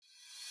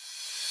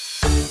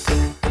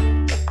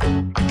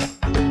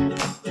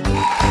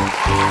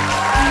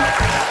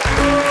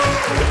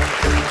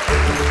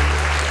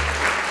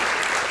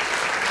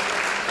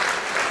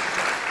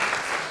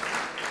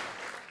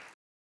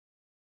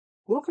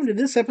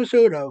to this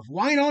episode of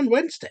Wine on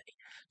Wednesday.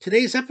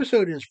 Today's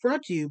episode is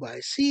brought to you by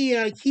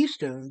CAI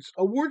Keystone's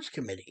Awards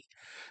Committee.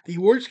 The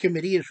Awards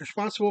Committee is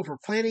responsible for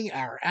planning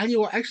our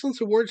annual Excellence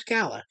Awards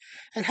Gala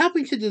and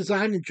helping to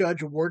design and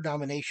judge award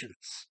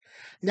nominations.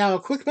 Now, a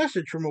quick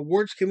message from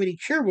Awards Committee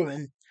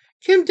Chairwoman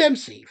Kim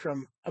Dempsey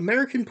from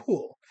American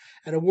Pool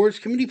and Awards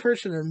Committee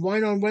person and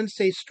Wine on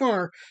Wednesday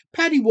star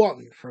Patty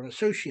Walton from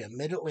Associa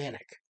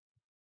Mid-Atlantic.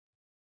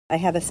 I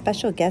have a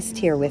special guest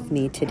here with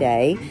me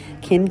today.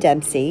 Kim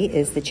Dempsey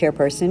is the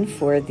chairperson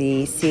for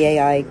the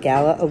CAI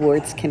Gala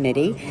Awards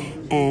Committee,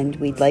 and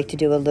we'd like to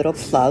do a little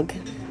plug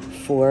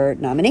for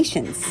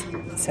nominations.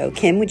 So,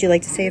 Kim, would you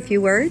like to say a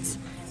few words?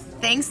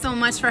 Thanks so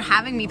much for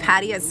having me,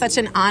 Patty. It's such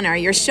an honor.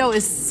 Your show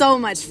is so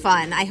much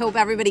fun. I hope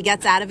everybody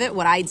gets out of it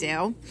what I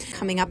do.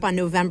 Coming up on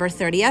November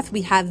 30th,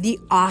 we have the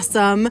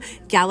awesome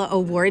Gala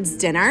Awards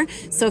dinner.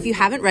 So if you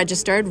haven't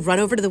registered, run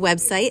over to the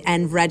website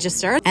and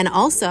register. And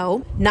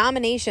also,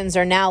 nominations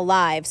are now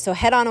live. So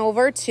head on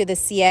over to the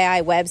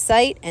CAI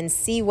website and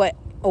see what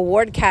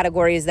award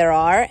categories there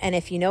are. And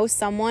if you know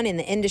someone in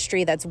the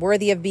industry that's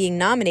worthy of being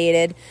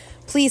nominated,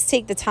 please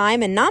take the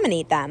time and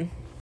nominate them.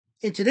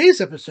 In today's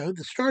episode,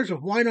 the stars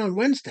of Wine on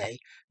Wednesday,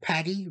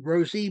 Patty,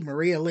 Rosie,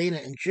 Maria Elena,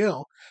 and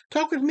Jill,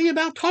 talk with me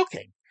about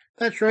talking.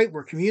 That's right,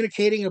 we're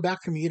communicating about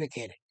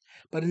communicating.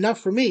 But enough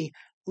for me,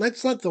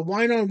 let's let the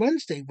Wine on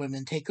Wednesday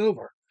women take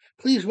over.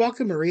 Please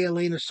welcome Maria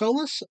Elena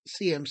Solis,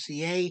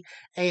 CMCA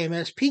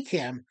AMS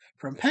PCAM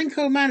from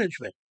Penco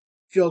Management,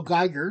 Jill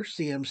Geiger,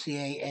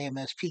 CMCA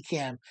AMS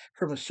PCAM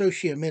from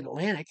Associa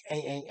Mid-Atlantic,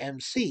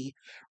 AAMC,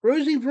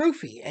 Rosie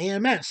Brophy,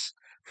 AMS,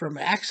 from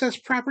Access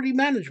Property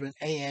Management,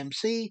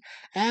 AMC,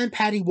 and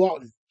Patty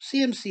Walton,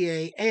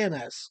 CMCA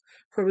AMS,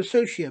 from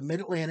Associa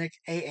Mid-Atlantic,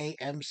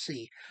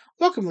 AAMC.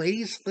 Welcome,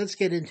 ladies. Let's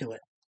get into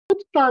it.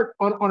 Let's start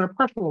on a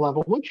personal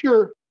level. What's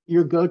your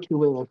go-to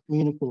way of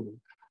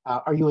communicating?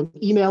 Are you an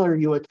emailer? Are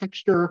you a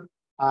texter?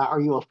 Are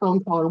you a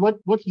phone caller? What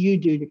do you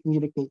do to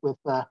communicate with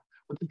the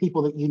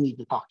people that you need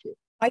to talk to?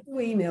 I do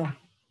email.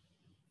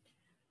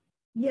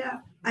 Yeah,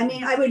 I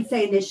mean, I would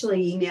say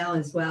initially email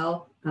as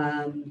well.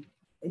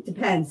 It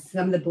depends.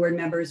 Some of the board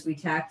members we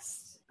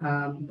text,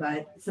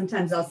 but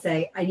sometimes I'll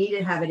say I need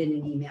to have it in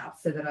an email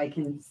so that I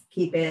can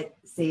keep it,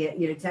 see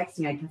it.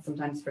 Texting, I can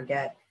sometimes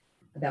forget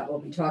about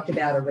what we talked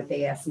about or what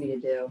they asked me to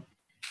do.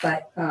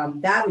 But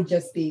that would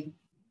just be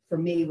for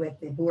me with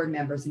the board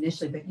members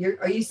initially. But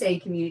are you saying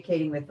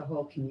communicating with the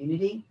whole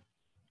community?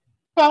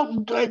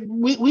 Well,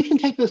 we can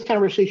take this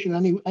conversation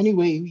any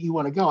way you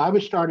want to go. I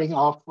was starting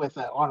off with,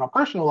 on a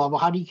personal level,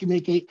 how do you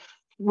communicate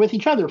with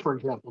each other, for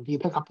example? Do you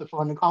pick up the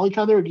phone and call each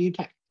other, or do you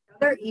text?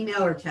 Either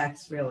email or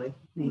text, really.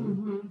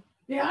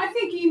 Yeah, I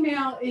think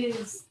email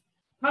is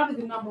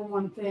probably the number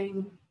one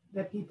thing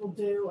that people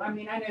do. I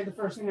mean, I know the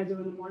first thing I do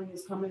in the morning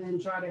is come in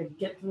and try to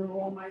get through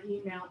all my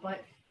email,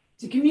 but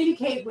to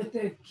communicate with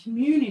the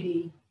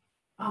community,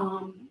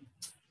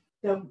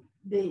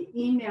 the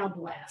email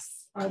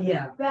blasts are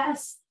the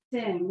best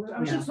thing. I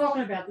was just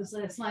talking about this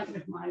last night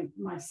with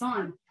my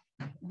son,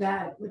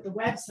 that with the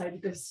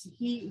website, because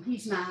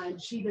he's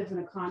managed, he lives in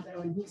a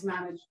condo and he's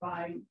managed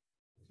by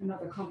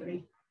another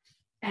company,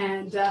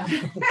 and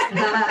I'm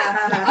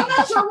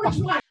not sure which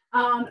one,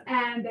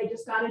 and they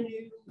just got a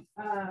new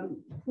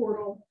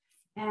portal,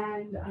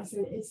 and I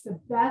said it's the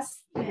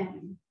best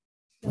thing,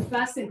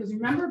 because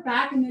remember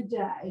back in the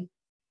day,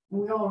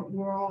 we're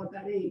all at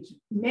that age,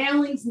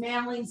 mailings.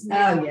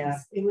 Oh, yeah.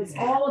 It was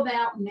all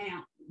about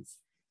mailings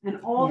and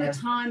all the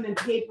time and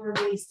paper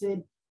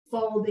wasted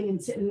folding and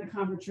sitting in the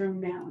conference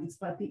room mailings.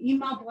 But the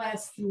email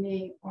blasts to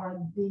me are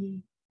the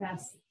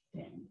best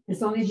thing.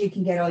 As long as you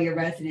can get all your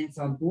residents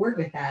on board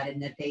with that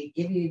and that they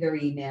give you their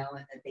email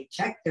and that they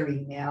check their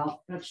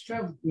email. That's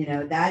true.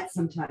 That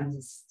sometimes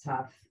is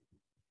tough.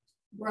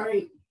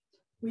 Right.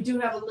 We do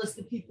have a list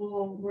of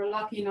people. We're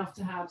lucky enough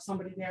to have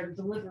somebody there to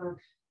deliver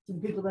to the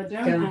people that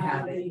don't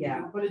have it.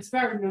 Yeah. But it's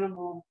very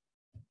minimal.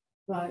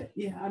 But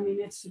yeah, I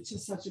mean, it's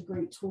just such a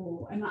great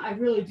tool. And I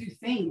really do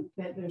think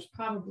that there's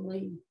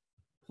probably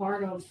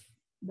part of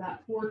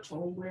that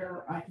portal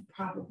where I could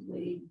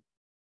probably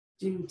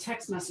do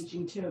text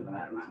messaging too, but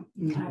I don't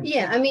know.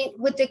 Yeah, I mean,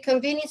 with the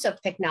convenience of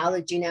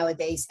technology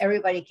nowadays,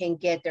 everybody can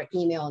get their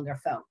email on their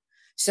phone.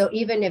 So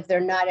even if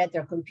they're not at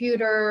their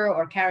computer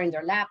or carrying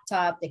their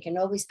laptop, they can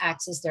always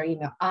access their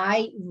email.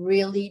 I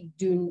really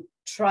do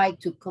try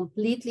to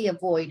completely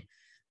avoid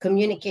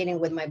communicating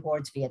with my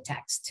boards via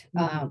text.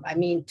 I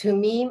mean, to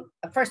me,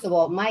 first of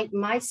all,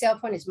 my cell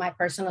phone is my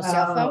personal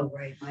cell phone.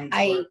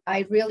 Right.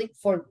 I really,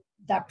 for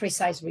that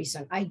precise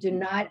reason, I do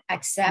not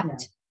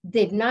accept,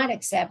 did not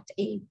accept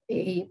a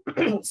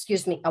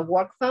excuse me, a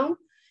work phone,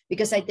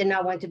 because I did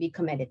not want to be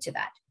committed to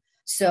that.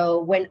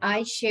 So when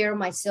I share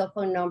my cell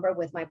phone number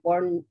with my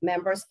board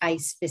members, I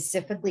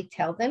specifically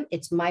tell them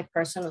it's my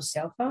personal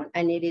cell phone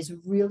and it is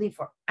really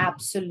for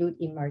absolute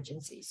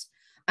emergencies.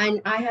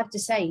 And I have to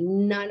say,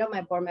 none of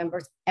my board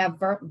members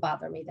ever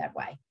bother me that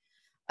way.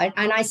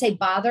 And I say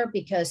bother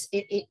because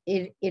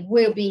it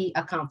will be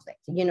a conflict.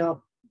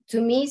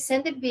 To me,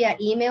 send it via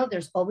email.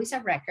 There's always a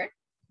record.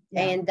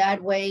 And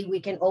that way we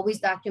can always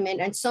document.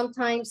 And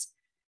sometimes,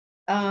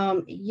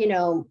 you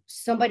know,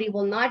 somebody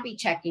will not be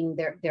checking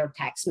their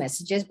text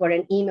messages, but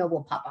an email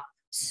will pop up.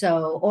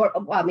 So, or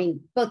I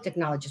mean, both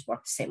technologies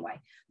work the same way.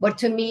 But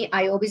to me,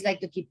 I always like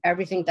to keep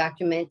everything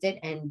documented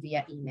and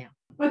via email.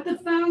 But the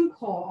phone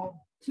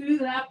call to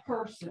that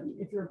person,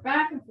 if you're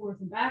back and forth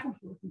and back and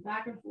forth and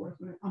back and forth,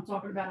 I'm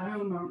talking about a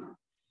homeowner,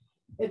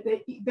 if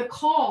the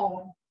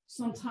call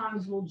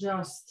sometimes will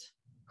just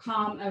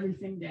calm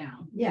everything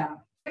down. Yeah.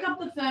 Pick up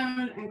the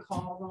phone and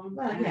call them.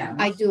 Well, yeah.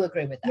 I do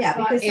agree with that. Yeah,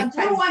 because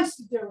sometimes who wants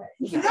to do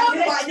it? Nobody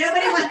wants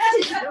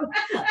to do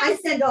it. I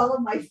send all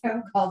of my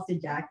phone calls to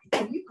Jack.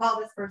 Can you call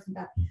this person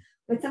back?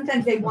 But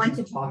sometimes they want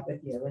to talk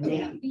with you, and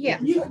they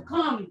You can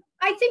call me.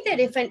 I think that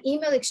if an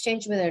email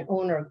exchange with an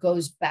owner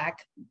goes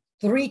back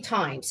 3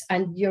 times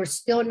and you're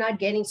still not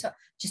getting, so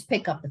just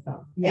pick up the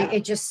phone. Yeah.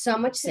 It's just so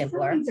much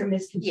simpler. Things are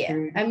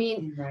misconstrued. I mean,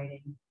 in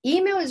writing.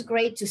 Email is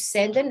great to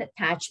send an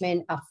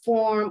attachment, a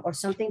form, or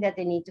something that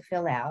they need to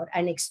fill out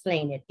and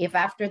explain it. If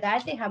after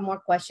that they have more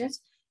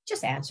questions,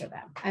 just answer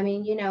them. I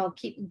mean, you know,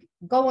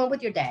 go on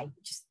with your day.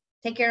 Just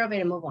take care of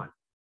it and move on.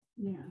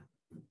 Yeah,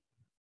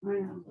 I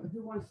know. But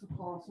who wants to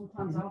call?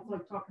 Sometimes I don't feel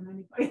like talking to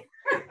anybody.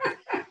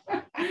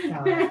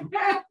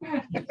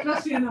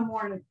 Especially in the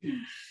morning.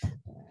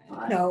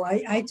 No,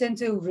 I tend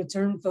to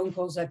return phone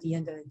calls at the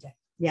end of the day.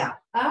 Yeah.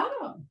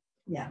 Oh,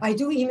 Yeah. I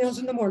do emails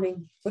in the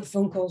morning, but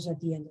phone calls at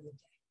the end of the day.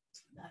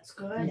 that's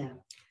good. Yeah.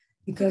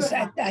 Because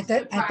Good. at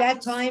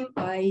that time,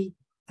 I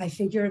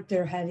figure if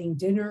they're having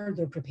dinner,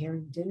 they're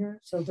preparing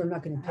dinner, so they're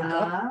not going to pick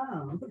up.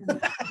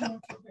 Oh.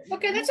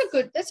 Okay, that's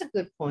a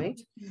good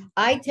point.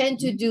 I tend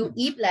to do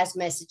e-blast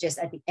messages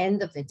at the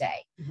end of the day.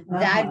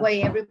 That Uh-huh.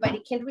 way everybody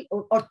can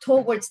or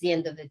towards the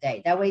end of the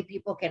day. That way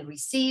people can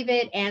receive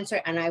it, answer,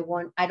 and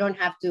I don't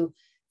have to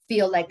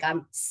feel like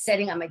I'm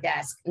sitting at my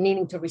desk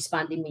needing to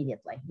respond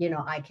immediately. You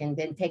know, I can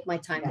then take my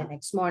time the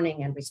next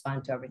morning and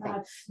respond to everything.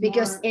 That's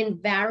Because smart.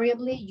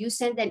 invariably you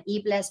send an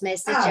e-blast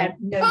message Oh, and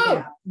no boom,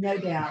 doubt. No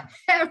doubt.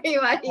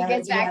 everybody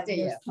gets Yeah, back to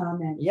you. there's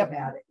comments Yep.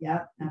 about it.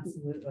 Yeah,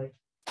 absolutely.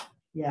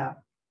 Yeah.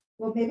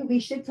 Well, maybe we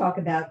should talk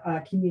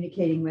about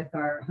communicating with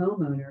our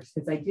homeowners,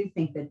 because I do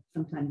think that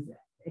sometimes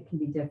it can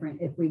be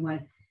different if we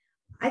want.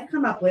 I've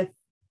come up with,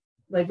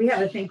 like, we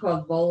have a thing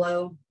called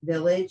Volo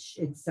Village.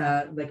 It's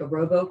like a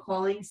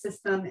robocalling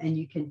system, and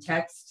you can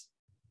text,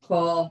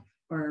 call,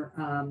 or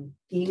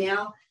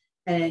email.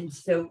 And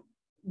so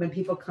when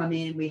people come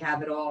in, we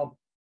have it all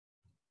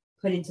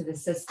put into the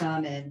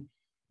system, and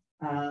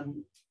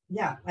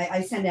yeah,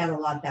 I send out a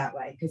lot that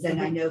way, because then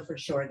I know for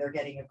sure they're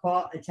getting a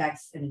call, a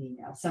text, and an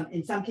email.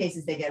 In some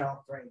cases they get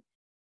all 3.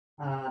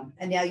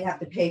 And now you have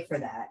to pay for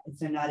that. And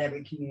so not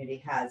every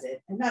community has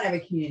it, and not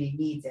every community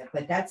needs it,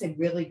 but that's a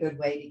really good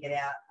way to get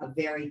out a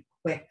very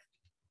quick,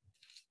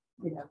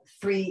 you know,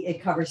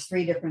 it covers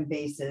 3 different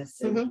bases.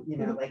 So, you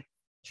know, like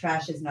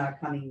trash is not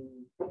coming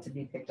to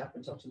be picked up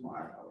until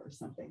tomorrow or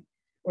something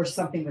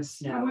with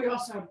snow. And we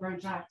also have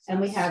branch access. And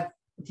we have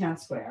town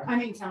square. I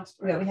mean, town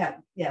square.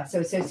 Yeah,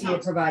 so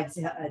Associated provides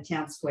a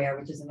town square,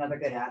 which is another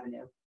good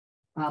avenue.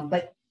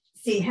 But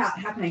see, how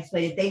can I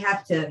explain it? They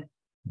have to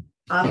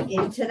opt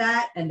into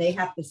that, and they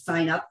have to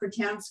sign up for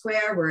town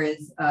square,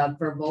 whereas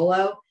for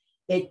Volo,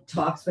 it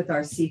talks with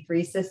our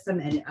C3 system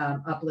and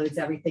uploads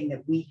everything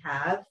that we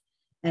have,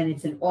 and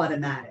it's an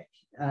automatic.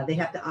 They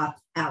have to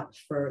opt out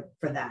for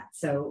that.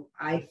 So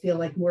I feel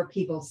like more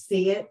people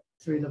see it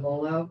through the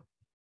Volo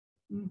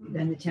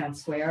than the town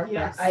square.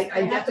 Yes, I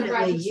they have to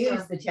definitely register.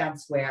 use the town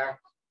square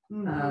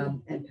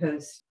and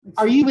post.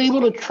 Are you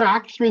able to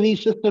track through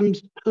these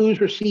systems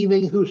who's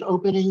receiving, who's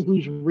opening,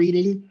 who's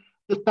reading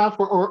the stuff,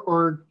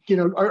 or you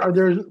know, are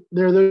there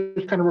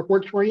those kind of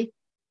reports for you?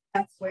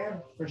 Town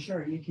square, for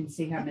sure. You can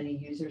see how many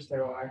users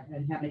there are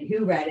and how many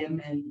who read him,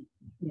 and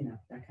you know,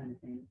 that kind of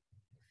thing.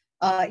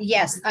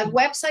 Yes,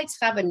 websites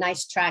have a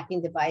nice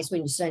tracking device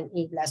when you send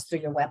e-blast through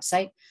your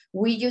website.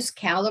 We use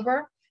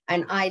Caliber,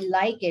 and I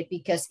like it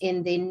because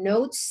in the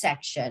notes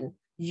section,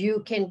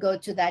 you can go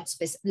to that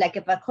like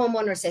if a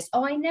homeowner says,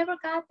 oh, I never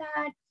got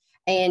that,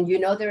 and you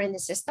know they're in the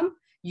system,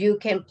 you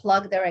can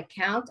plug their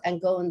account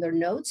and go in their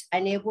notes,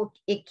 and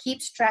it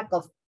keeps track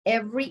of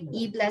every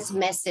e-blast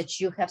message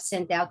you have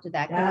sent out to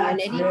that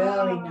That's community.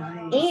 really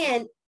nice.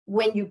 And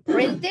when you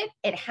print it,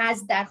 it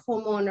has that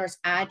homeowner's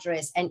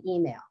address and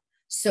email.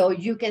 So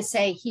you can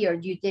say, here,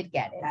 you did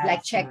get it. That's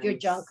like check your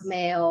nice. junk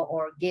mail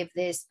or give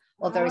this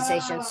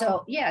authorization. Wow.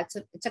 So yeah,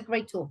 it's a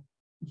great tool.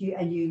 You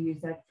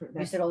use that for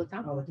Use it all the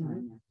time. all the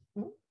time.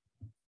 Mhm.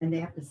 And they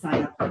have to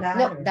sign up for that.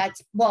 No,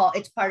 or-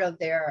 it's part of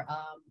their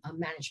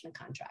management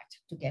contract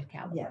to get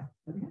Caliber. Yeah.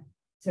 Okay.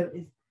 So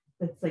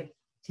it's like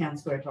town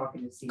square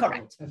talking to people.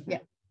 Correct. Okay. Yeah.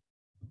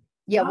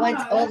 Yeah,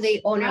 once Oh, all the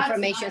owner that's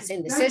information's nice.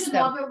 in the Don't you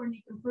system. love it when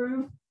you can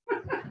prove?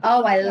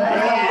 Oh, I love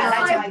Yeah,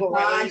 that's oh a my great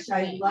gosh,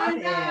 I thing. love I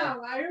it.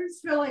 know. I always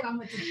feel like I'm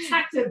a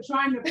detective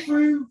trying to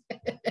prove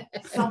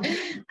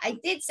something. I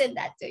did send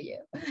that to you.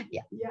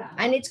 Yeah. Yeah.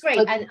 And it's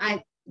great.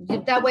 And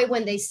that way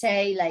when they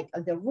say like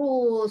the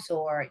rules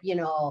or, you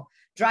know,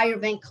 dryer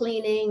vent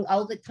cleaning,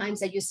 all the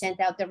times that you sent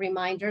out the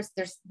reminders,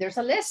 there's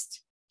a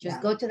list.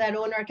 Just go to that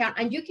owner account,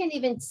 and you can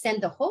even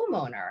send the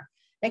homeowner,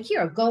 like,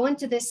 here, go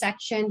into this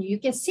section. You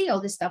can see all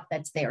the stuff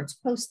that's there. It's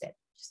posted.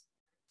 Just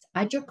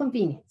at your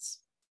convenience.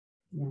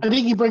 I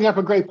think you bring up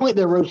a great point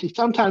there, Rosie.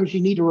 Sometimes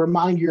you need to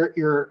remind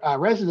your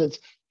residents,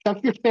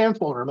 check your spam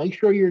folder. Make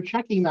sure you're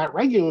checking that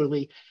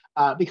regularly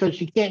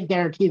because you can't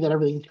guarantee that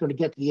everything's going to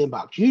get to the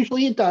inbox.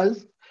 Usually it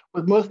does.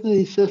 With most of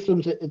these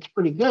systems, it's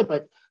pretty good.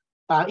 But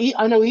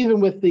I know even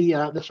with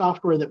the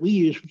software that we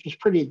use, which is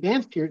pretty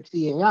advanced here at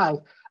CAI,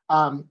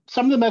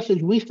 some of the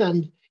message we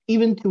send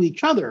even to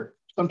each other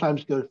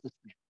sometimes goes to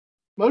spam.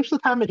 Most of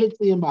the time it hits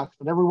the inbox,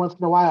 but every once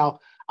in a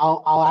while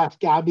I'll ask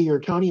Gabby or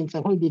Tony and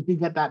say, hey, did you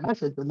get that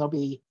message? And they'll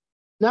be,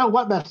 no,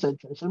 what message?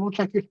 I said, we'll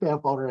check your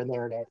spam folder, and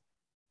there it is.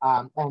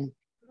 And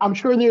I'm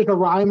sure there's a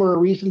rhyme or a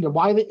reason to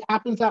why it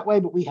happens that way,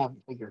 but we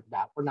haven't figured it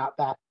out. We're not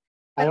that,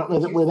 I don't know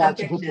that we're that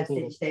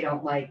sophisticated. They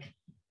don't like.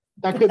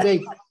 That could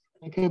be.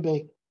 It could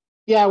be.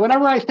 Yeah,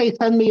 whenever I say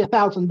send me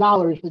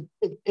 $1,000,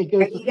 it goes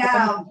there you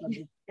go.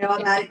 It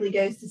automatically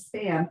goes to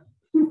spam.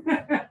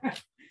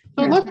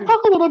 So let's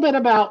talk a little bit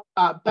about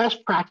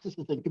best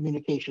practices in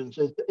communications.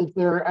 Is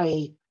there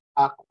a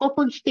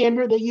corporate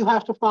standard that you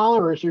have to follow,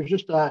 or is there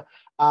just a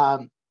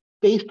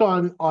based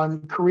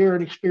on career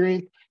and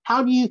experience?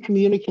 How do you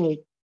communicate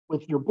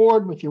with your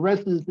board, with your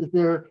residents? Is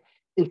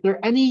there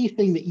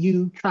anything that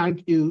you try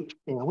to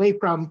stay away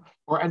from,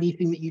 or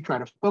anything that you try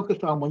to focus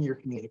on when you're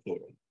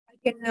communicating?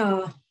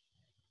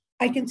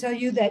 I can tell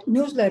you that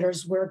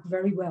newsletters work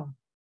very well.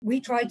 We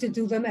try to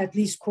do them at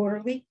least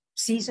quarterly,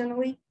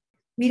 seasonally.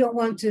 We don't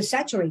want to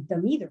saturate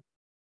them either.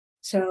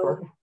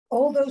 So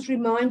all those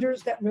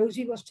reminders that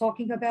Rosie was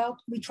talking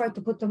about, we try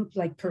to put them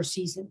like per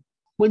season.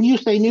 When you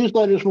say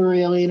newsletters,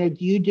 Maria Elena,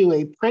 do you do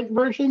a print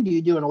version? Do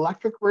you do an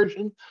electric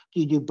version? Do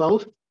you do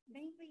both?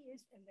 Mainly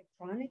is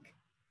electronic.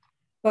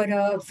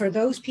 But for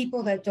those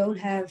people that don't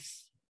have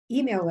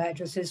email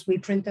addresses, we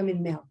print them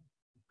in mail.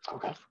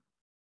 Okay.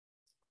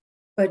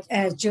 But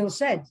as Jill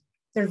said,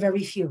 they're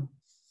very few,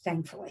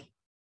 thankfully.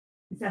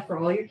 Is that for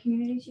all your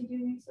communities you do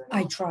newsletters?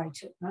 I try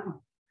to. Oh,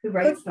 who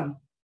writes them?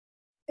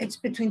 It's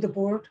between the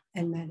board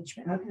and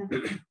management.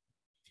 Okay.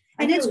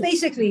 And it's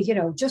basically,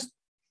 just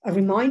a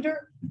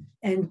reminder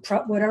and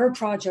whatever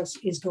projects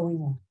is going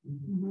on.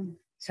 Mm-hmm.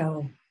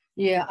 So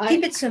yeah,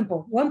 keep it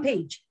simple, one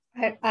page.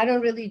 I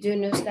don't really do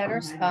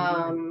newsletters.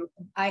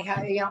 I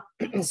have,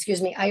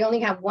 excuse me, I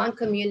only have one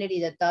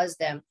community that does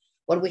them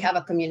when we have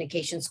a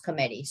communications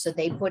committee. So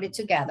they put it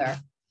together.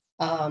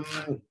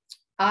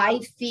 I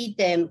feed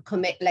them,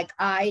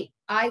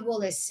 I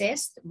will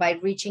assist by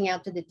reaching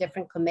out to the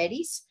different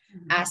committees,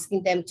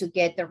 asking them to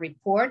get the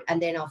report,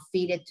 and then I'll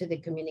feed it to the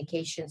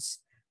communications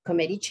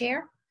committee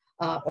chair,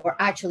 or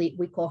actually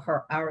we call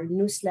her our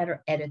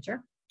newsletter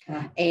editor.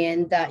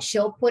 And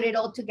she'll put it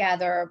all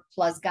together,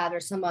 plus gather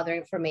some other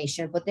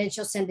information, but then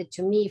she'll send it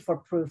to me for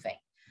proofing.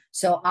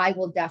 So I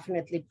will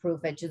definitely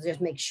proof it to just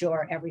make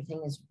sure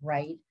everything is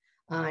right,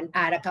 and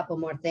add a couple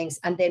more things.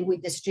 And then we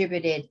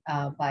distribute it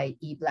by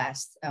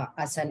eBlast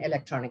as an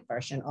electronic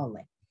version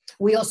only.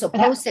 We also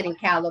post it in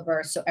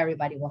Caliber so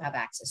everybody will have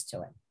access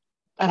to it.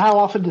 And how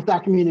often does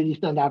that community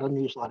send out a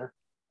newsletter?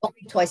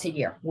 Only twice a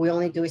year. We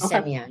only do it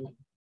semi-annual.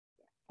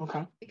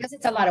 Okay. Because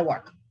it's a lot of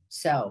work.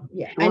 So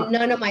yeah, sure. And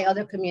none of my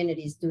other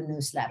communities do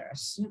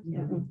newsletters.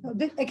 Yeah.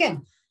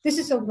 Again, this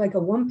is like a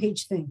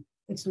one-page thing.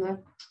 It's not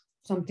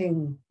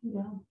something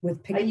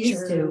with pictures. I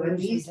used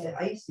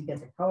to get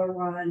the color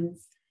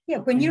ones. Yeah,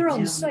 when you're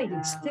on site,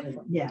 it's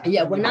different.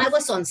 Yeah. When I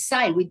was on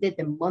site, we did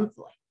them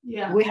monthly.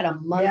 Yeah, we had a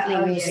monthly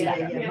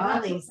newsletter.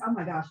 Molly's, oh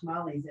my gosh,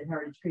 Molly's at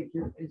Heritage Creek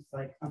is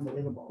like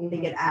unbelievable. They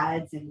get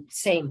ads and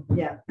same.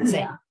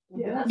 Same.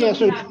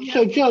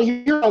 So Jill,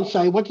 you're on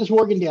site. What does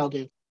Morgandale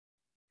do?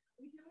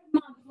 We do it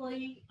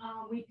monthly.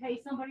 We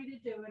pay somebody to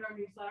do it, our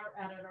newsletter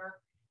editor.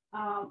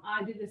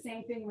 I do the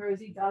same thing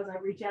Rosie does. I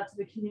reach out to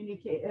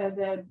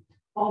the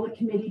all the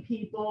committee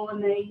people,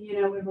 and they, we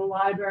have a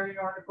library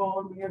article,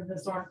 and we have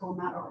this article and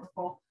that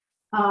article.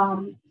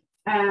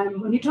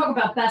 And when you talk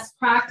about best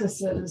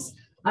practices,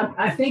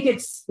 I think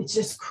it's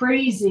just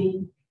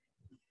crazy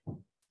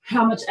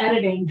how much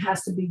editing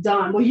has to be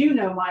done. Well,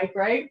 Mike,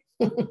 right?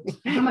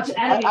 How much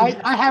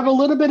editing? I have a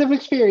little bit of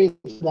experience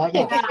with that.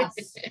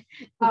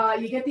 Yes.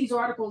 You get these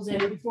articles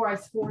in, and before I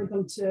forward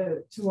them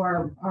to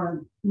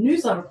our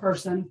newsletter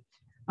person,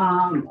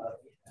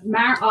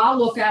 I'll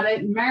look at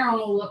it, Marilyn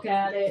will look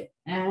at it,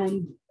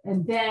 and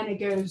then it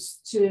goes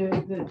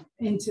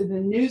into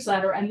the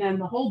newsletter, and then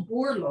the whole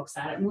board looks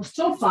at it, and we're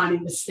still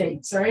finding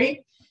mistakes,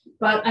 right?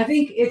 But I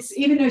think it's,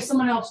 even though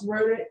someone else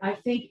wrote it, I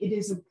think it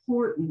is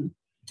important,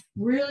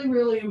 really,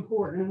 really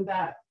important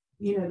that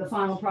the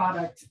final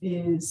product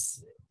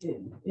is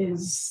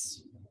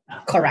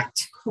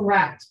correct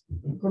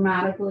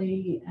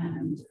grammatically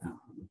and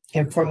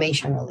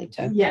informationally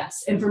too.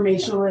 Yes,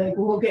 informationally.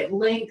 We'll get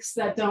links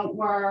that don't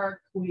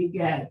work. We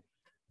get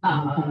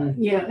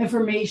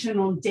information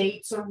on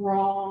dates are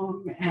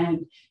wrong.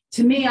 And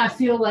to me, I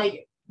feel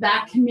like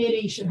that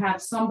committee should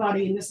have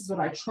somebody, and this is what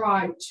I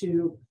try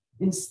to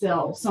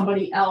instill,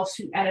 somebody else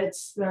who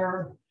edits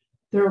their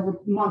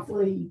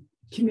monthly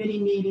committee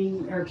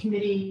meeting or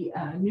committee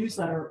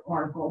newsletter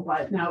article,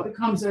 but no, it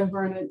comes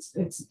over and it's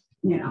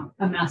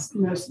a mess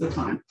most of the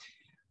time.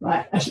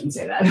 But I shouldn't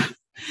say that.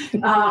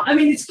 I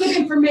mean, it's good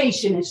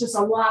information. It's just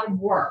a lot of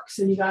work.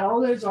 So you got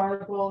all those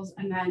articles,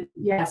 and then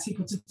yes, he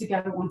puts it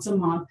together once a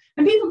month,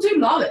 and people do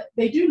love it.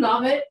 They do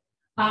love it.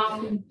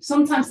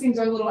 Sometimes things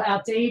are a little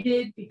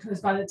outdated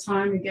because by the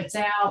time it gets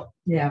out,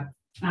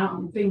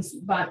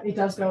 but it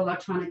does go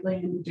electronically,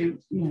 and you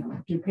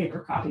do paper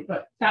copy.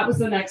 But that was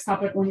the next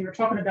topic when you were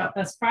talking about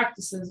best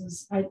practices.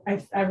 Is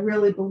I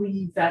really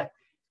believe that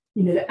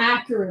the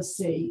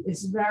accuracy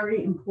is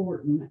very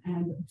important,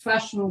 and the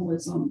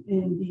professionalism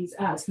in these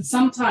ads, because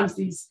sometimes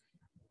these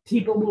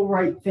people will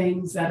write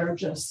things that are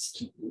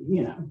just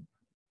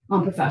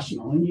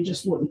unprofessional, and you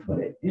just wouldn't put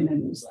it in a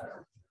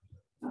newsletter.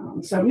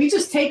 So we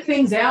just take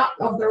things out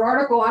of their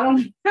article. I don't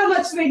know how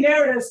much they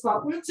notice,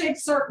 but we'll take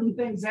certain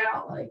things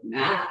out. Like,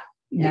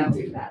 you don't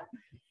do that.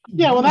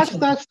 Yeah, well,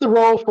 that's the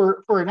role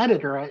for an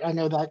editor. I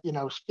know that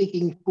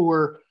speaking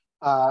for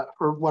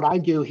what I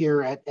do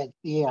here at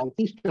CAI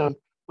Keystone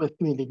with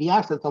community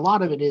assets, a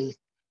lot of it is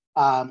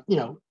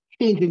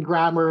changing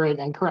grammar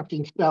and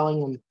correcting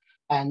spelling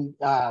and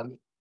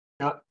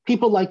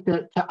people like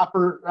to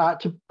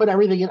put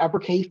everything in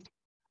uppercase.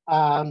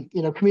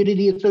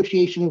 Community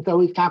association is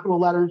always capital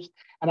letters,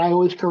 and I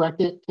always correct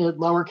it to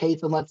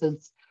lowercase unless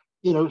it's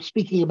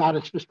speaking about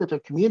a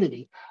specific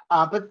community.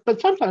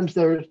 But sometimes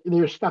there's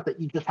stuff that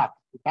you just have to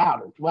take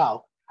out as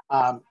well.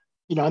 And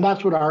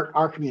that's what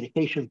our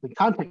communications and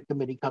content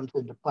committee comes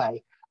into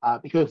play,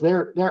 because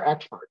they're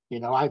experts.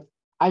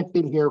 I've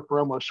been here for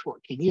almost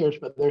 14 years,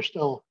 but there's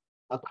still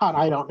a ton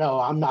I don't know.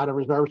 I'm not a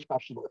reserve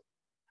specialist.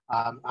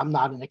 I'm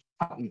not an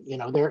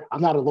accountant.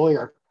 I'm not a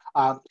lawyer.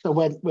 So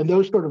when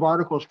those sort of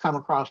articles come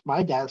across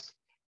my desk,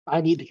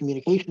 I need the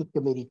communications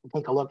committee to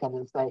take a look at it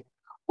and say,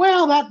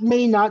 well, that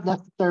may not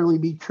necessarily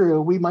be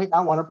true. We might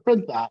not want to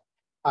print that.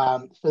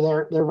 So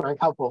they're very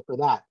helpful for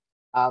that.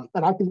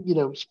 And I can,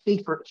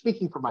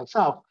 speaking for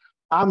myself,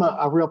 I'm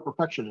a real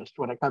perfectionist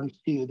when it comes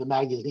to the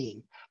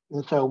magazine.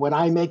 And so when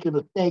I make a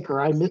mistake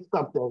or I miss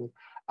something,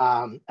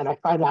 and I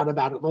find out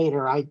about it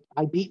later, I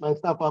beat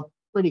myself up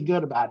pretty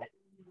good about it.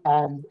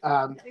 And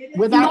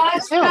without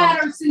much fail,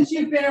 better since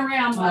you've been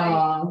around,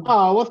 Mike.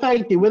 Oh, well,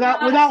 thank you.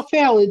 Without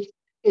fail,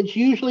 it's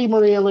usually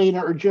Maria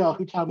Elena or Jill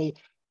who tell me,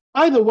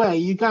 by the way,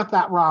 you got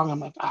that wrong.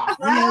 I'm like,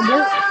 man,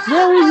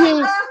 where were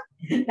you?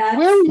 Where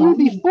were you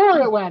before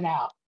it went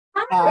out?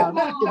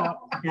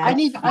 I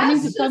need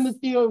to send the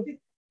two of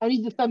I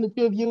need to send the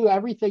two of you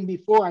everything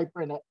before I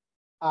print it,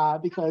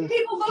 because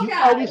people look you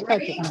at always it,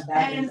 catch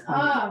right? it.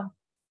 And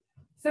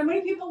so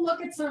many people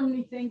look at so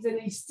many things and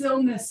they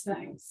still miss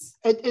things.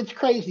 It's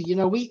crazy.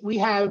 We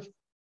have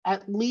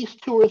at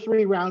least 2 or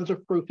 3 rounds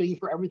of proofing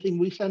for everything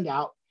we send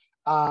out,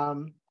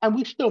 and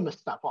we still miss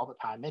stuff all the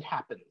time. It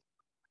happens.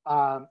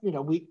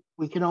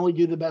 We can only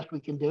do the best we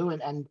can do,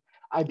 and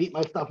I beat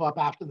myself up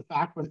after the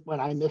fact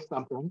when I miss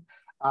something,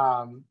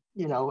 and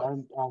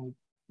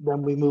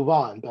then we move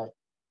on. But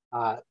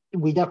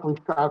we definitely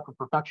strive for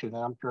perfection,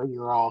 and I'm sure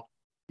you're all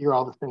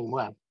the same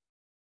way.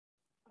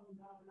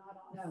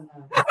 No.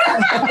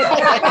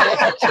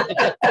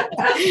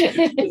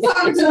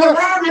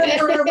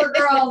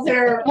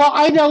 Well,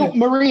 I know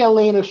Maria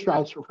Elena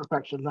strives for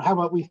perfection. How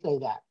about we say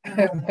that?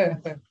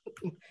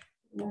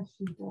 Yes,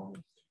 she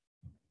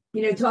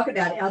does. Talk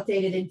about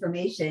outdated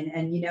information,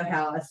 and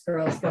how us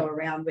girls go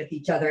around with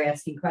each other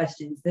asking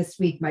questions. This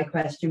week, my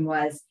question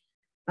was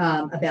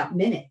about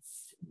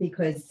minutes,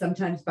 because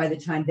sometimes by the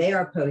time they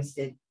are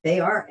posted,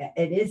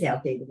 it is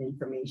outdated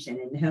information,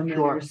 and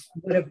homeowners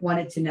would have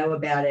wanted to know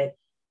about it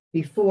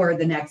before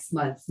the next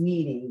month's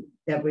meeting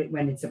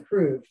when it's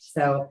approved.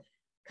 So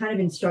kind of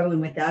been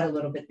struggling with that a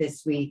little bit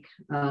this week,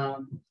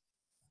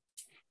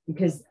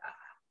 because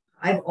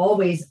I've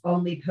always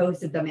only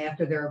posted them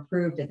after they're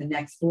approved at the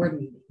next board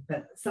meeting,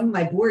 but some of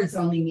my boards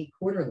only meet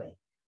quarterly.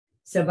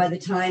 So by the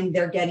time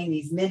they're getting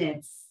these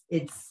minutes,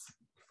 it's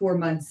 4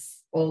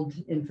 months old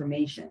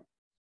information.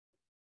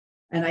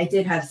 And I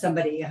did have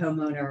a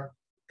homeowner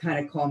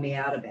kind of call me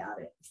out about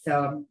it.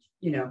 So I'm,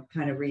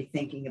 kind of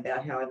rethinking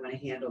about how I want to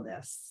handle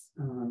this.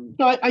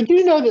 So I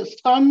do know that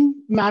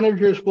some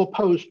managers will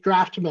post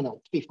draft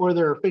minutes before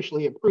they're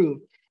officially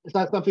approved. Is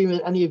that something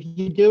that any of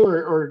you do,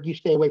 or do you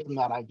stay away from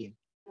that idea?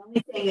 The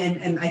only thing,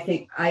 and I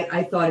think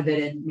I thought of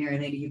it, and Mary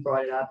Lady, you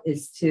brought it up,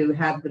 is to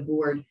have the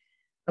board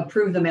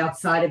approve them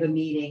outside of a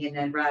meeting and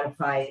then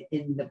ratify it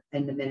in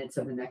the minutes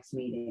of the next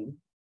meeting.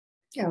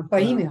 Yeah,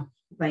 by email.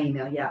 By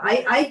email, yeah.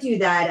 I do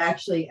that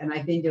actually, and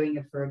I've been doing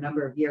it for a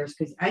number of years,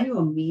 because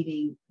annual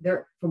meeting,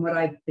 from what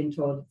I've been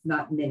told, it's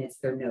not minutes,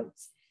 they're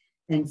notes.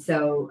 And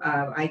so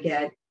I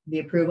get the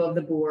approval of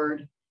the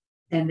board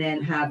and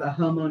then have a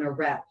homeowner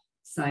rep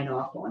sign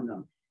off on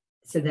them.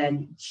 So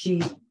then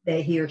he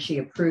or she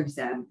approves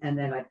them, and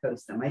then I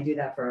post them. I do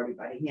that for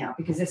everybody now,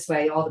 because this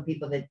way all the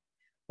people that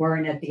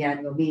weren't at the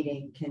annual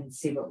meeting can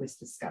see what was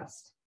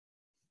discussed.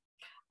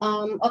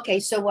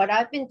 Okay, so what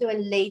I've been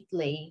doing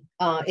lately,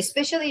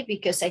 especially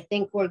because I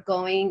think we're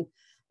going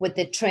with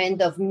the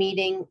trend of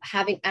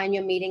having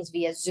annual meetings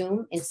via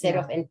Zoom instead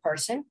of in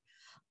person.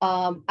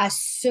 As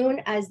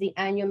soon as the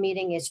annual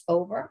meeting is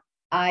over,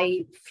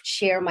 I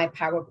share my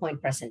PowerPoint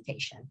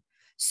presentation.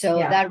 So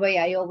that way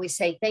I always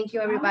say, thank you,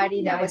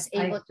 everybody that was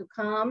able to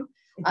come.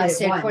 I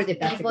said, for the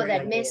people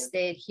that missed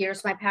it,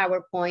 here's my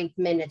PowerPoint,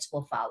 minutes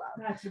will follow.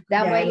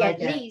 That way, at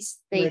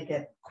least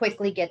they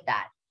quickly get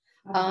that.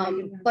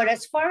 But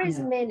as far as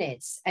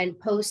minutes and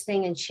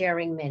posting and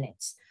sharing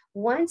minutes,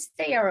 once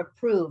they are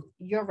approved,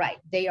 you're right,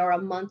 they are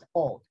a month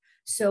old.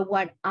 So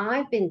what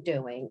I've been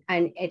doing,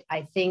 and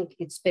I think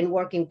it's been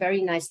working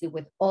very nicely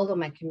with all of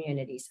my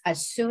communities,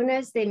 as soon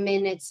as the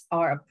minutes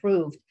are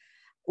approved,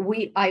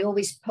 I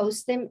always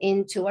post them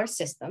into our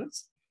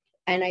systems,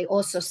 and I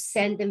also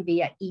send them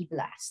via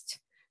e-blast.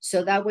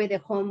 So that way the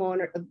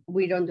homeowner,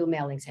 we don't do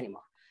mailings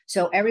anymore.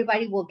 So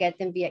everybody will get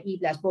them via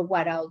e-blast. But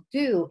what I'll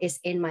do is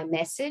in my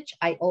message,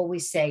 I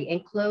always say,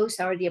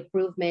 enclosed are the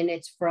approved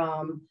minutes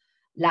from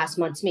last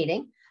month's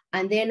meeting.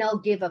 And then I'll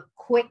give a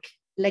quick,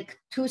 like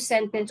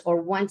 2-sentence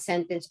or 1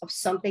 sentence of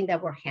something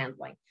that we're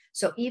handling.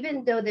 So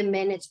even though the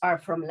minutes are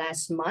from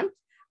last month,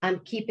 I'm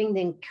keeping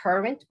them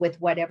current with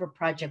whatever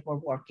project we're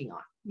working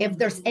on, if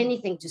there's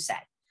anything to say.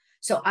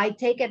 So I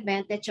take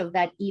advantage of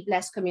that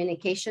e-blast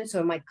communication.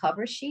 So in my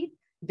cover sheet,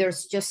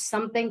 there's just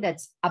something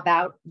that's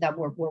about that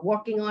we're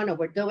working on or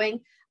we're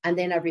doing, and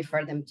then I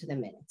refer them to the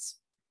minutes.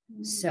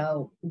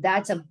 So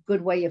that's a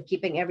good way of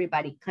keeping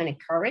everybody kind of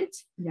current,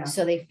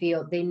 so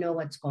they know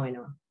what's going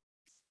on.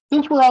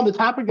 Since we're on the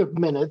topic of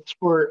minutes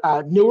for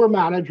newer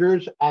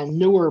managers and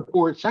newer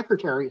board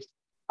secretaries,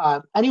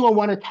 anyone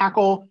want to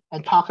tackle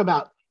and talk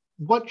about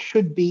what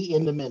should be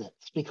in the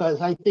minutes?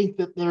 Because I think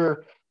that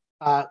they're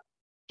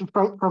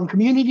from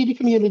community to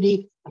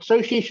community,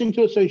 association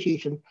to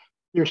association,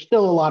 there's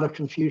still a lot of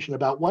confusion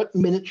about what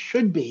minutes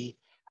should be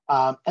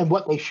and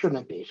what they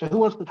shouldn't be. So who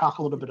wants to talk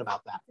a little bit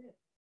about that?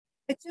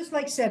 It's just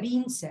like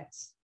Sabine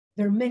says,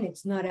 they're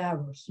minutes, not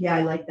hours. Yeah,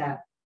 I like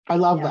that. I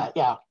love that,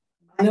 yeah.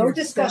 No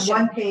discussion.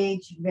 1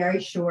 page, very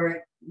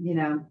short,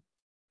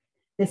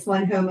 this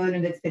one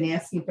homeowner that's been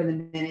asking for the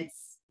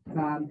minutes,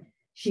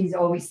 she's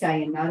always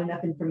saying not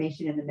enough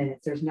information in the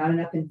minutes. There's not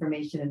enough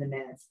information in the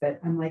minutes, but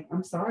I'm like,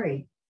 I'm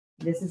sorry,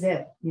 this is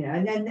it,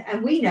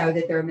 and we know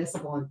that they're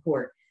admissible in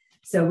court.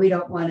 So we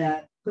don't want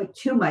to put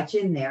too much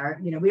in there.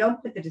 We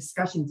don't put the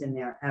discussions in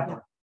there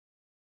ever.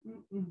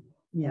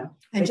 Yeah.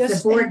 And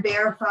just the board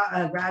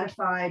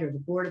ratified or the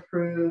board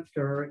approved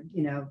or,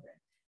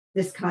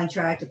 this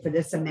contract for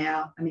this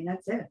amount. I mean,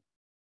 that's it.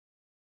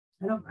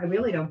 I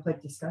really don't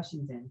put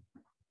discussions in.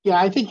 Yeah,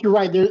 I think you're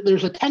right.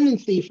 There's a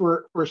tendency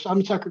for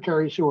some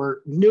secretaries who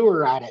are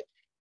newer at it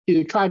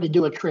to try to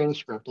do a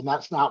transcript, and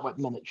that's not what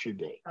minutes should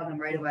be. Tell them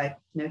right away,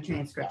 no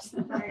transcripts.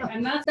 Right.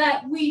 And not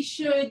that we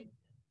should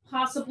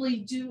possibly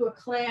do a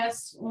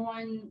class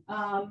on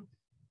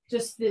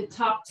just the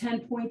top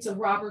 10 points of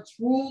Robert's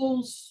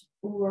rules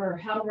or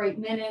how to write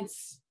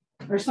minutes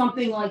or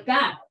something like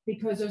that,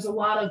 because there's a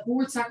lot of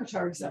board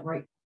secretaries that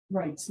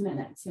writes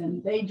minutes,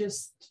 and they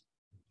just,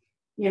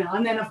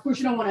 and then of course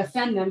you don't want to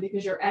offend them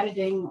because you're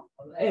editing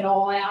it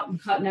all out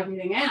and cutting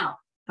everything out.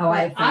 Oh,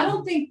 I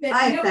don't think that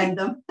I offend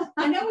them.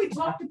 I know we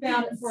talked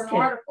about it for an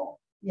article,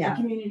 on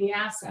community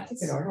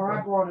assets, or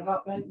I brought it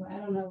up anyway. I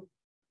don't know.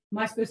 Am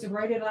I supposed to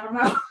write it? I don't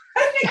know.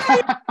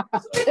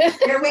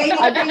 You're waiting.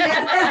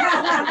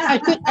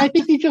 I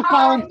think you just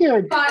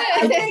volunteered. But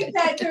I think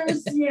that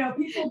there's,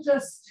 people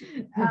just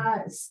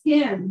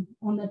skim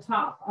on the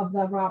top of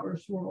the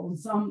Robert's rule.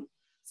 Some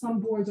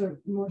boards are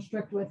more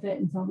strict with it,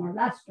 and some are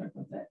less strict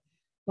with it.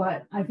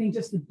 But I think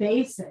just the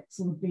basics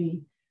would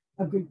be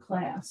a good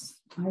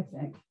class. I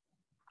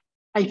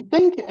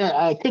think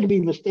I could be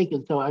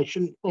mistaken, so I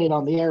shouldn't say it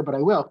on the air, but I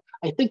will.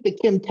 I think that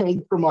Kim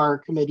Tague from our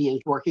committee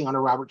is working on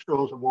a Robert's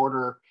Rules of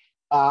Order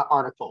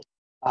article.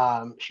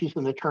 She's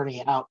an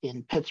attorney out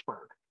in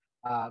Pittsburgh,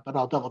 but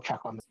I'll double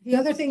check on that. The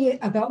other thing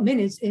about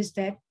minutes is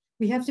that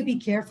we have to be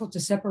careful to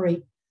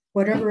separate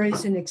whatever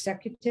is an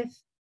executive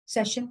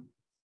session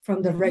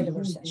from the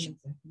regular session.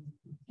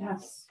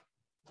 Yes.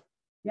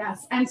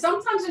 And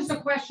sometimes there's a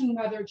question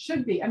whether it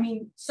should be. I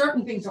mean,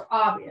 certain things are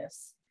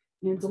obvious,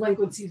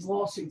 delinquencies,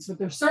 lawsuits, but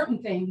there's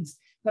certain things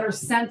that are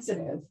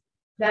sensitive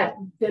that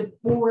the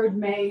board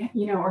may,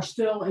 are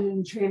still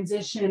in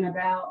transition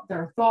about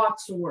their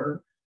thoughts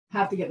or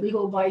have to get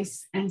legal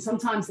advice. And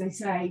sometimes they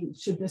say,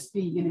 should this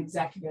be an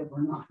executive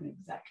or not an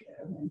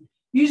executive? And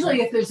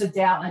usually if there's a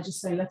doubt, I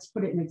just say, let's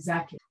put it in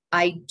executive.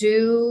 I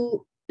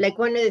do, like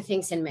one of the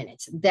things in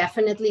minutes,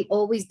 definitely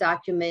always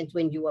document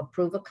when you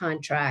approve a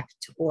contract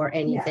or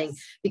anything,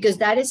 because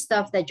that is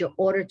stuff that your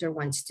auditor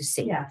wants to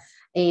see. Yes.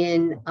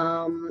 And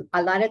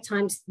a lot of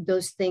times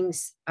those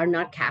things are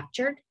not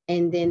captured.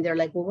 And then they're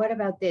like, well, what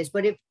about this?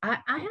 But if I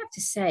have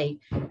to say,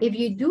 if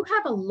you do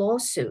have a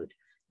lawsuit,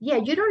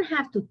 you don't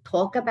have to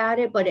talk about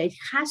it, but it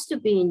has to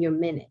be in your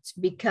minutes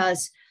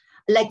because,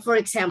 like, for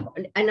example,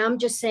 and I'm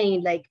just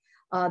saying, like,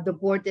 the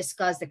board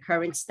discussed the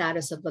current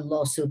status of the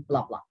lawsuit,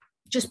 blah, blah.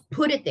 Just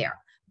put it there.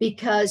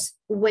 because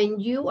when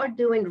you are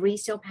doing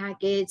resale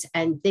packets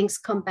and things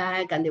come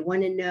back and they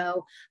want to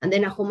know, and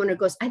then a homeowner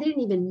goes, I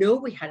didn't even know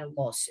we had a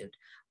lawsuit.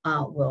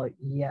 Well,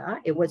 yeah,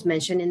 it was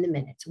mentioned in the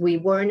minutes. We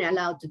weren't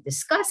allowed to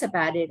discuss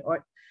about it,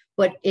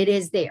 but it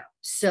is there.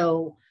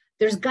 So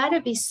there's got to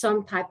be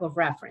some type of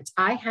reference.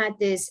 I had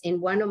this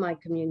in one of my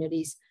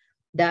communities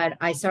that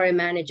I started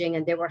managing,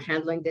 and they were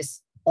handling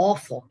this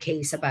awful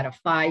case about a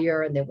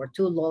fire, and there were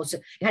two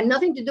lawsuits. It had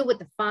nothing to do with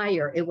the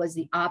fire. It was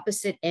the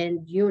opposite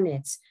end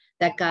units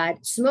that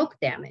got smoke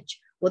damage.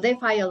 Well, they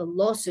filed a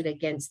lawsuit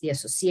against the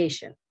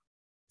association.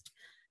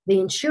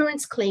 The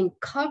insurance claim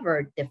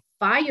covered the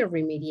fire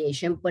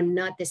remediation, but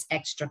not this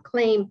extra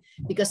claim,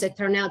 because it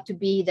turned out to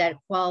be that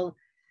while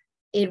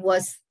it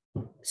was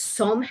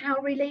somehow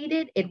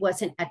related, it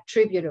wasn't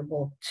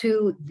attributable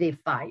to the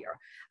fire.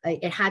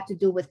 It had to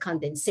do with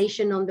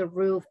condensation on the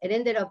roof. It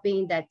ended up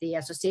being that the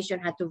association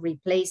had to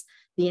replace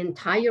the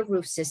entire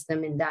roof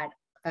system in that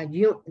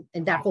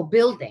whole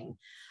building.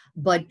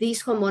 But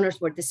these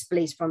homeowners were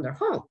displaced from their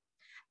home.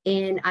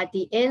 And at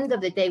the end of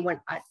the day,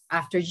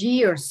 after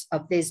years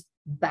of this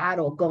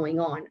battle going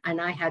on, and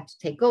I had to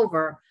take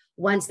over,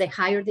 once they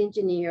hired the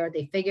engineer,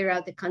 they figured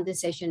out the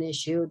condensation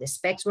issue, the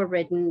specs were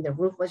written, the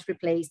roof was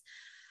replaced.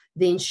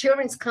 The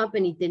insurance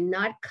company did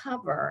not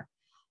cover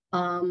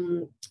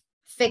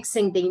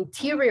fixing the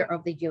interior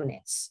of the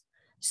units.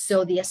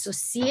 So the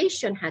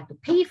association had to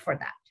pay for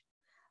that.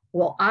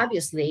 Well,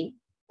 obviously,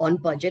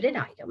 unbudgeted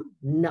item,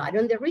 not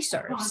on the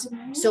reserves.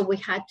 So we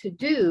had to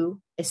do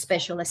a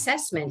special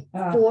assessment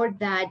for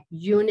that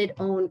unit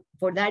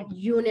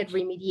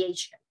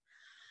remediation.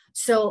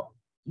 So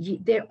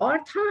there are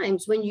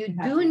times when you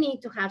do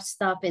need to have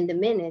stuff in the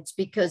minutes,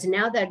 because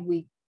now that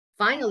we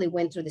finally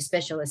went through the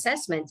special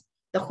assessment,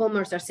 the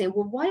homeowners are saying,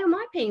 well, why am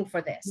I paying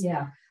for this?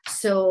 Yeah.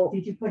 So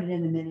did you put it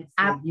in the minutes?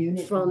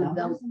 Absolutely.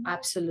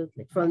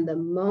 From the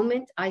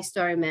moment I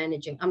started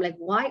managing, I'm like,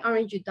 why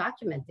aren't you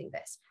documenting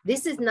this?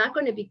 This is not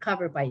going to be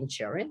covered by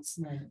insurance.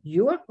 Right.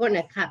 You're going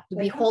to have to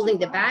be holding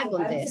the bag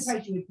on this.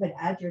 I'm surprised you would put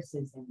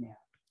addresses in there,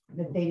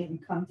 that they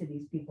didn't come to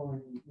these people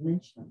and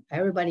lynch them.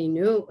 Everybody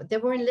knew they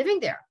weren't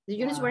living there. The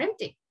units were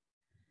empty.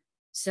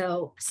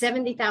 So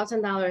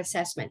 $70,000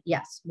 assessment.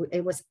 Yes,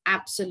 it was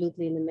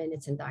absolutely in the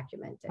minutes and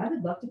documented. I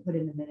would love to put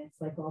in the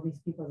minutes like all these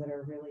people that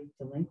are really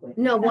delinquent.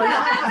 No, well,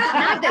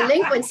 not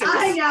delinquencies.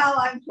 I know,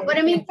 I'm kidding. But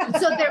I mean,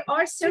 so there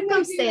are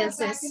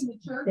circumstances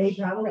they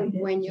probably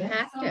when you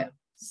have to.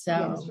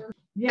 So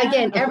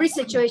again, every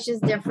situation is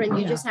different.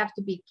 You just have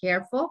to be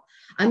careful.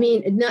 I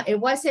mean, no, it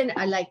wasn't a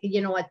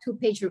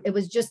 2-page. It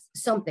was just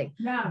something.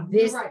 No,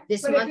 this right.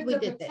 month we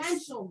did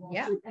this.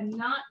 Lawsuit and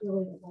not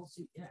really a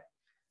lawsuit yet.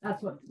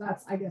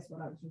 That's I guess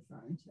what I was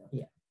referring to.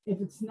 Yeah.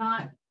 If it's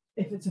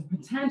a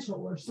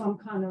potential or some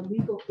kind of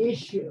legal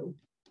issue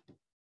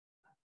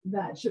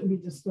that shouldn't be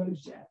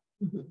disclosed yet.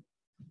 Mm-hmm.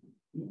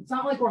 It's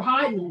not like we're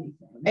hiding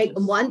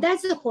anything.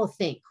 That's the whole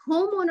thing.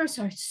 Homeowners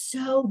are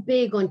so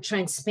big on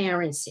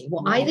transparency.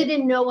 Well, I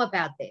didn't know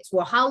about this.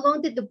 Well, how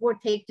long did the board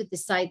take to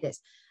decide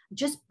this?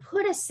 Just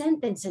put a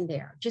sentence in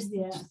there. Just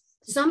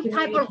some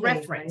type of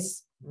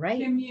reference,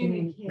 right?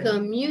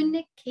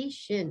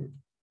 Communication.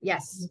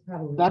 Yes.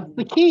 That's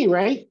the key,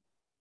 right?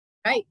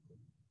 Right.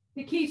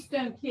 The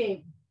Keystone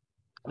Key.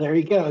 There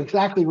you go.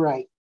 Exactly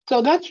right.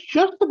 So that's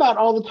just about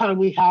all the time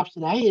we have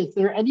today. Is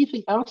there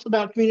anything else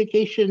about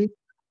communication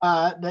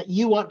that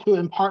you want to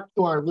impart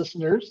to our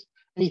listeners?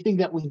 Anything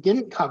that we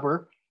didn't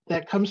cover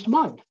that comes to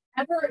mind?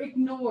 Never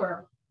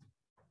ignore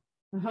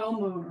a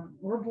homeowner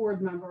or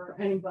board member or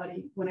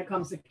anybody when it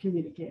comes to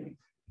communicating.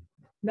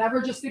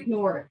 Never just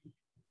ignore it.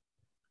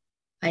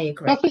 I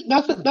agree.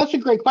 That's a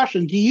great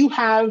question. Do you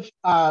have,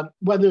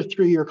 whether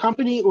through your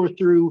company or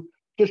through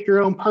just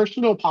your own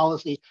personal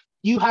policy,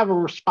 do you have a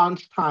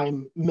response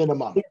time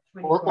minimum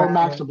or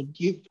maximum?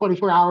 Do you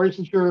 24 hours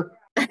is your?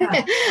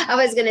 I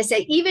was going to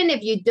say, even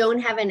if you don't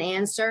have an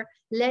answer,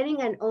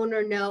 letting an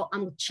owner know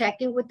I'm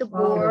checking with the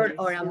board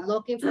or I'm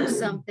looking for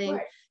something,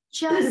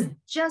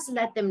 just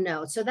let them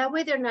know. So that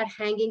way they're not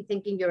hanging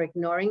thinking you're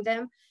ignoring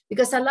them,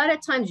 because a lot of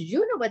times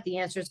you know what the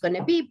answer is going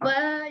to be,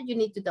 but you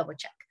need to double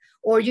check.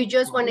 Or you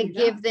just want to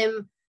give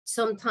them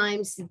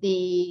sometimes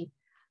the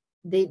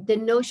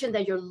notion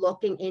that you're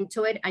looking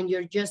into it and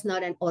you're just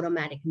not an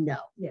automatic no.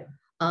 Yeah.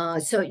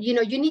 So, you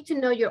need to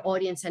know your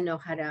audience and know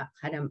how to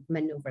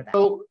maneuver that.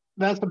 So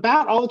that's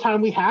about all the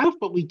time we have,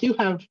 but we do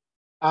have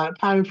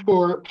time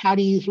for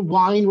Patty's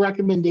wine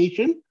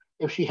recommendation,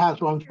 if she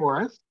has one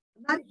for us.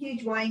 I'm not a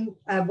huge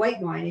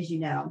white wine, as you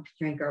know,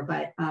 drinker,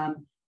 but a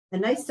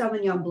nice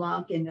Sauvignon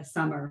Blanc in the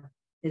summer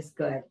is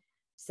good.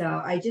 So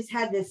I just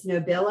had this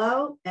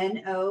Nobilo,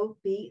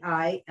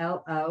 Nobilo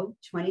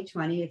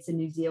 2020. It's a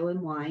New Zealand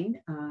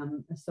wine,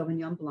 a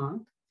Sauvignon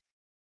Blanc.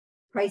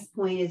 Price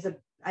point is,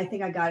 I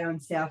think I got it on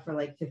sale for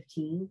like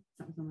 15,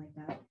 something like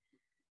that.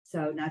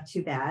 So not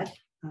too bad,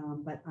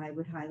 but I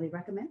would highly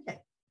recommend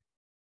it.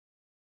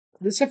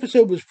 This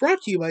episode was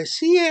brought to you by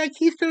CAI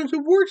Keystone's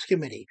Awards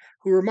Committee,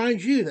 who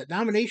reminds you that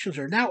nominations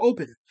are now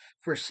open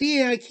for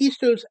CAI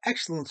Keystone's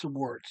Excellence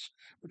Awards,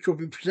 which will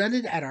be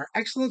presented at our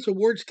Excellence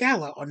Awards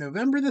Gala on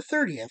November the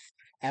 30th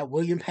at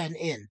William Penn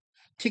Inn.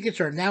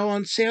 Tickets are now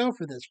on sale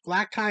for this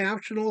black tie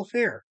optional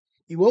affair.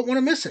 You won't want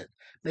to miss it.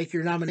 Make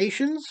your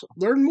nominations,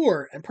 learn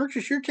more, and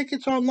purchase your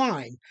tickets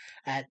online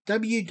at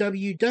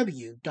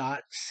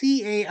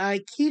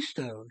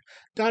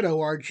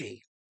www.caikeystone.org.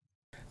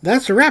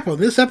 That's a wrap on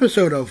this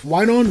episode of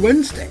Wine on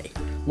Wednesday.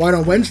 Wine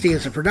on Wednesday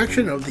is a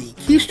production of the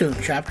Keystone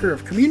chapter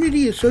of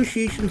Community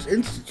Associations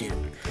Institute.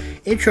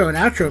 Intro and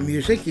outro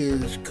music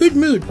is Good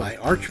Mood by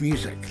Arch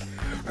Music.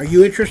 Are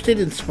you interested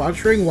in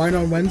sponsoring Wine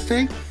on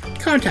Wednesday?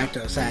 Contact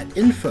us at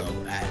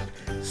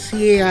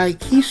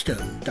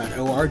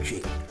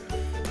info@caikeystone.org.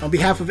 On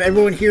behalf of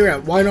everyone here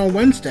at Wine on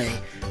Wednesday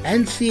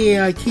and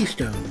CAI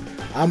Keystone,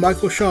 I'm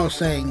Michael Shaw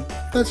saying,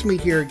 let's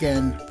meet here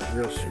again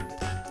real soon.